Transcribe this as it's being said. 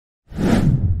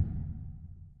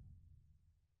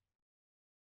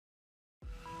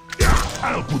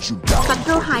I'll put you down. ศัต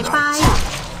รูหายไป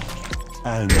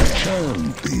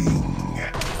Enchanting.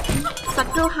 ศั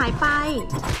ตรูหายไป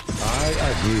I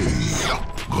agree.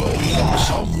 Going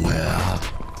somewhere.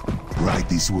 Right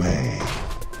this way.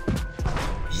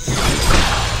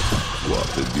 What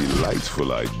a delightful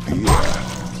idea.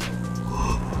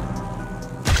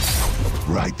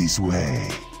 Right this way.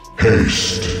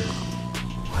 Haste.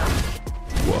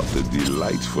 What a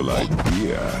delightful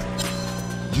idea.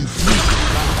 You feel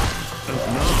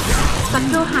ศั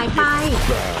ตรูหายไป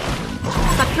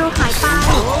ศัตรูหายไป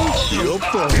your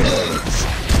birds.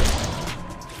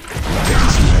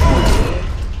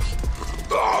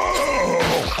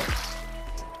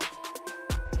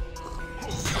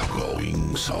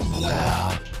 Going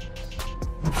somewhere.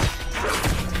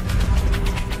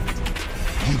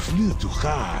 You flew too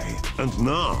high, and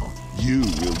now you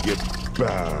will get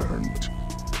burned.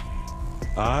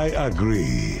 I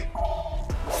agree.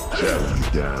 Shall we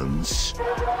dance?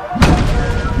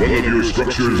 One of your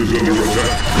structures is under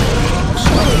attack.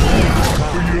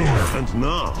 And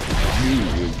now you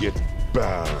will get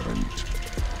burned.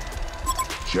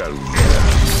 Shall we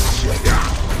dance?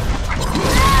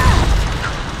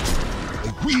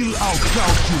 I will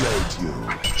outcalculate you.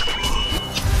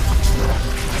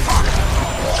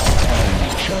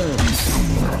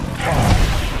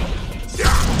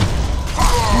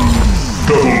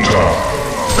 Double tap.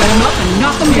 Set him up and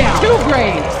knock him down. Two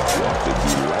grades. What a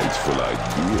delightful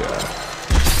idea.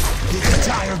 Get you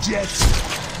tired yet?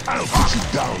 I'll put you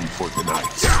down for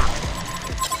tonight.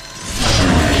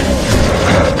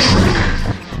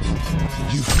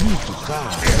 You flew too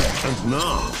high, and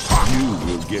now you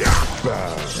will get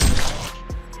burned.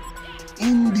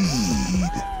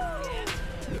 Indeed.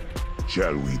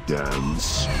 Shall we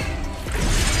dance?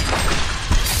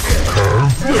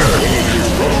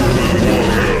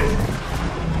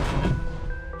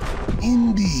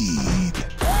 Indeed.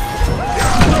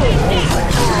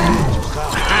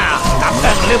 ตับเ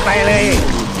ติ่งลืมไปเลย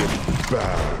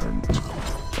Burned.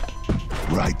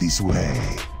 Right this way.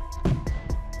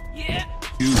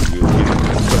 You will get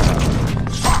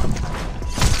burned.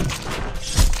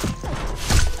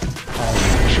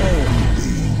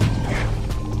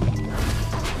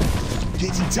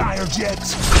 Getting tired yet?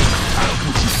 I'll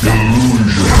put you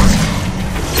Illusion.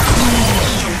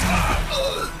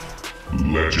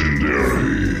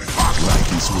 Legendary. right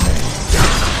this way.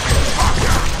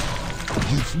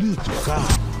 You flew too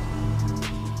high.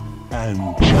 And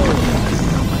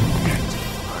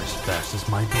As fast as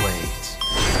my blades.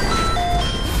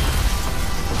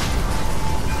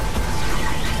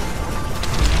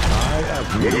 I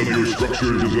agree. One of your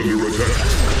structures is under attack.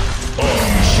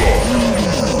 Onslaught.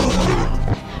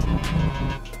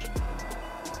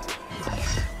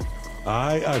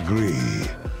 I agree.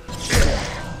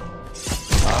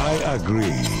 I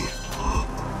agree.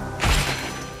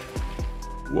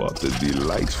 What a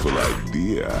delightful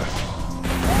idea.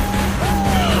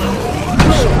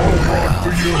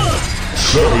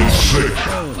 7-6.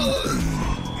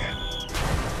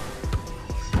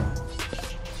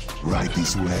 Right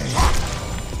this way.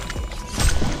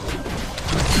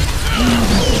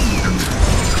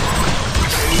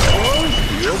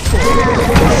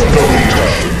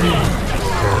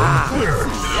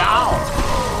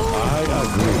 I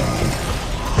agree.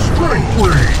 Strike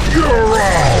free. You're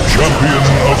out. Champion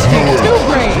of Newark. Two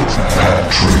grades.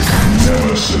 Patrick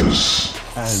Nemesis.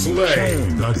 Slay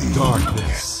The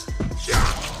darkness.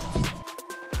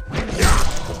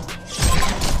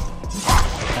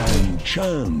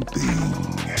 Enchanting.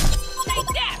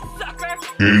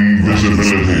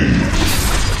 Invisibility.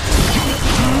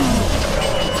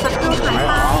 ศัตรูหาย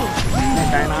ไป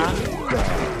ใจนะ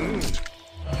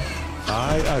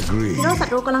I agree. ฮีโร่ศัต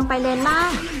รูกำลังไปเลนล่า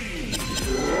ง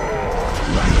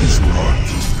Right this way.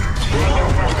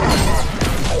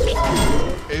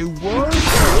 A word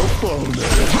for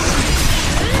opponent.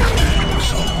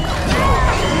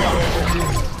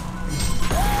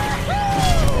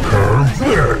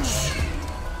 This.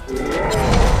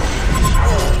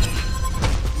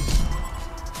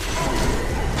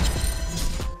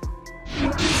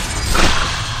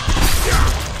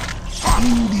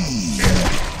 Indeed.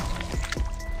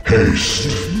 Haste.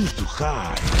 You flew too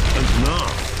high, and now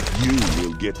you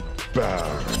will get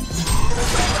burned.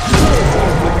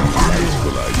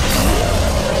 Delightful idea.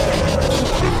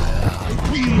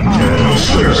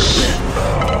 Nemesis.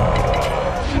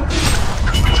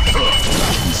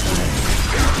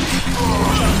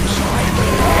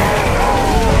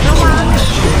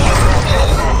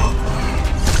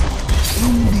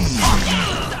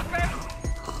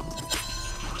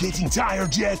 Getting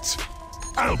tired yet?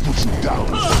 I'll put you down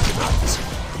for tonight.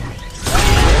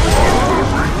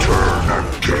 turn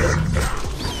again.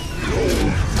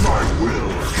 My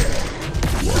will.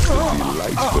 What a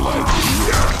delightful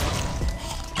idea.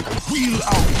 We'll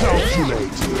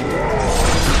outcalculate you.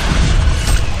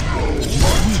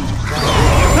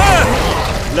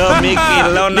 เริ่มมีกลิ่น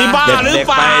แล้วนะ บ้าหรือเ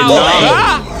ปล่า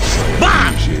บ้า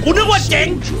กูนึกว่าเจ๋ง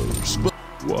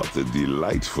What a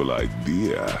delightful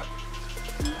idea.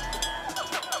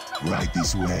 Right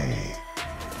this way.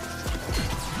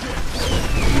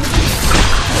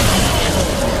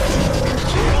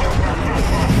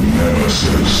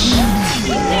 Nemesis.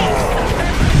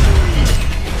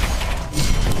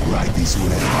 Right this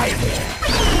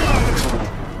way.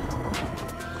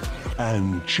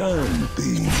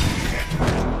 Enchanting.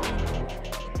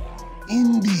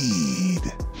 Indeed.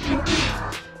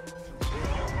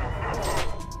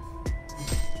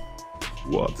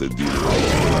 What a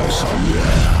delightful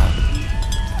idea.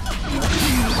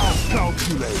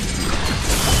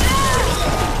 Calculate.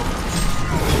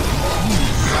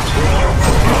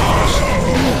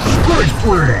 Strike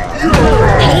free. You're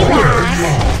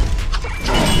out.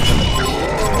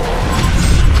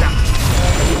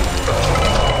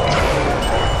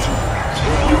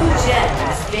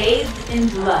 Bathed in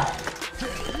blood.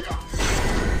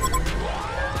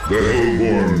 The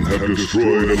Hellborn have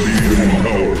destroyed a Legion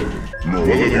tower.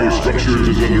 One of your structures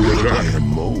is under I attack. am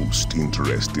most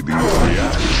interested in your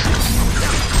reaction.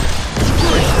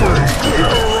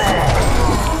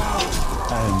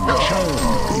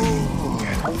 Enchanting.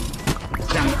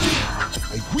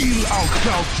 I will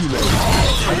outcalculate.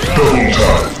 Double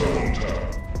tap.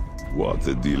 What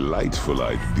a delightful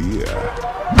idea.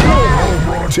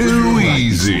 Too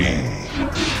easy.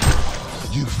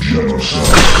 You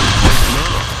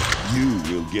You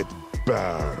will get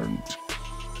burned.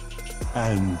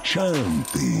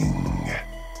 Enchanting.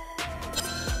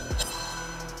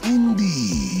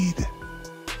 Indeed.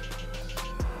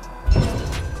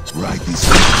 Right this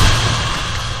way.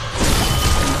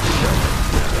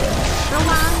 ระ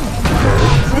วัง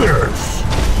This.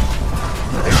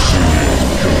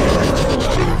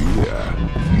 Idea.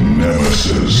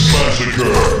 Nemesis.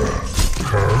 Massacre.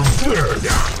 Curve.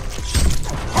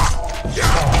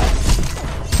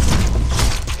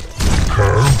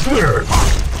 Curve. Curve.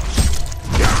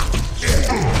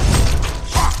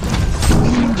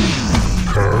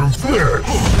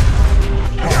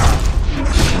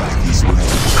 Right this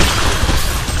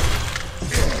way.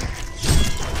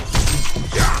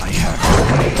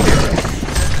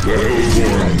 The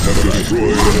Hellborn have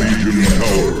destroyed a Legion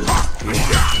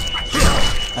tower.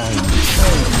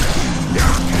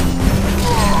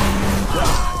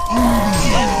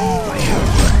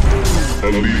 A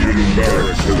Legion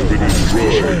barracks has been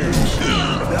destroyed.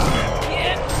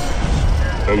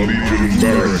 A Legion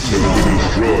barracks has been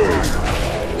destroyed.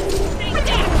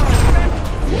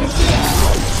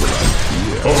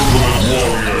 Ultimate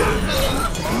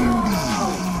warrior.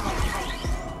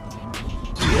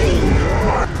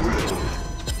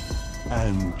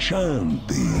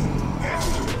 Enchanting.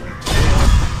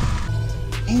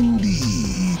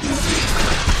 Indeed.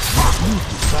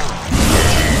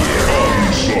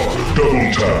 Onslaught.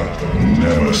 Double tap.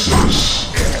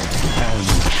 Nemesis.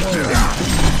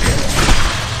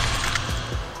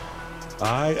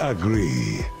 I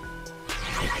agree.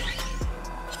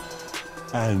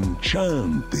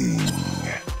 Enchanting.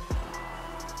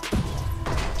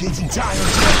 Getting tired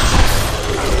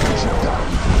yet?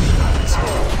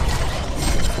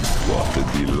 What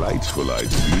a delightful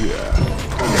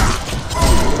idea.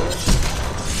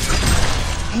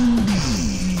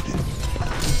 Indeed.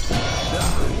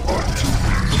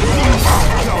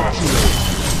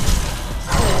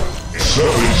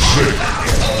 Seven sick.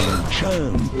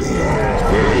 Enchanting. The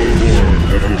Hellborn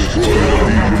have destroyed a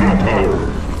Legion tower.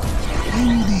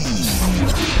 Indeed.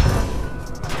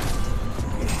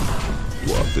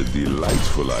 What a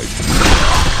delightful idea.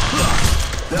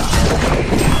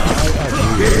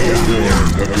 The Hellborn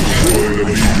have destroyed a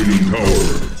Legion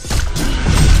tower.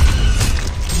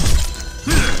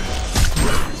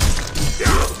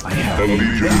 A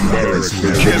Legion barracks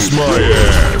has Kiss been my destroyed.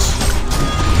 ass.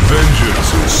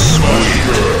 Vengeance is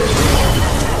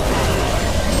Massacre.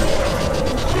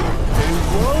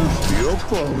 the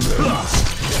opponent.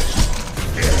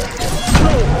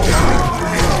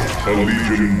 A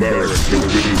Legion barracks has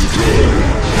been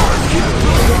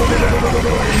destroyed.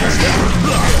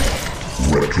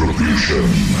 Retribution.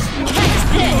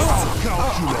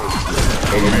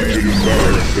 A Legion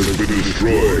barracks has been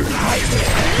destroyed.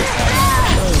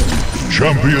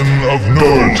 Champion of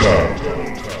Nortap.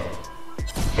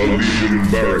 A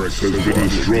Legion barracks has been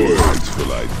destroyed.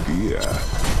 Delightful idea.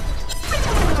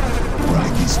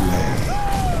 Right this way.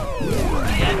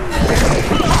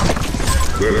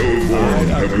 The Hellborn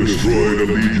have destroyed a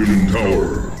Legion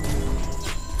tower.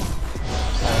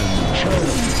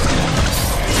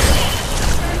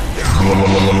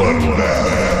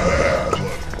 Bloodbath.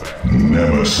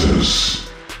 Nemesis.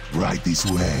 Right this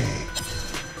way.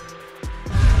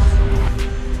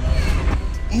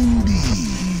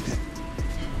 Indeed.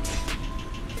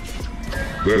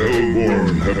 The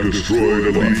Hellborn have destroyed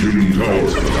a Legion tower.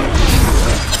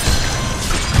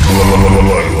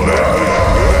 Bloodbath.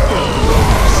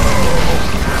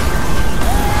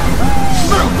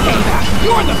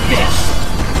 You're the best!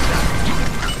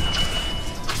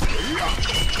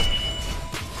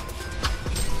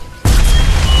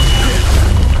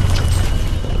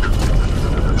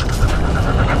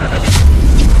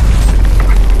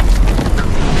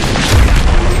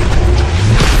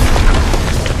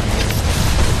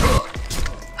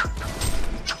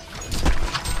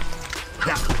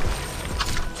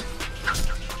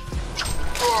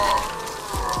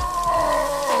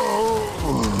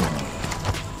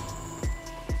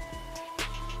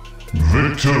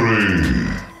 Victory!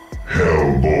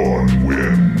 Hellborn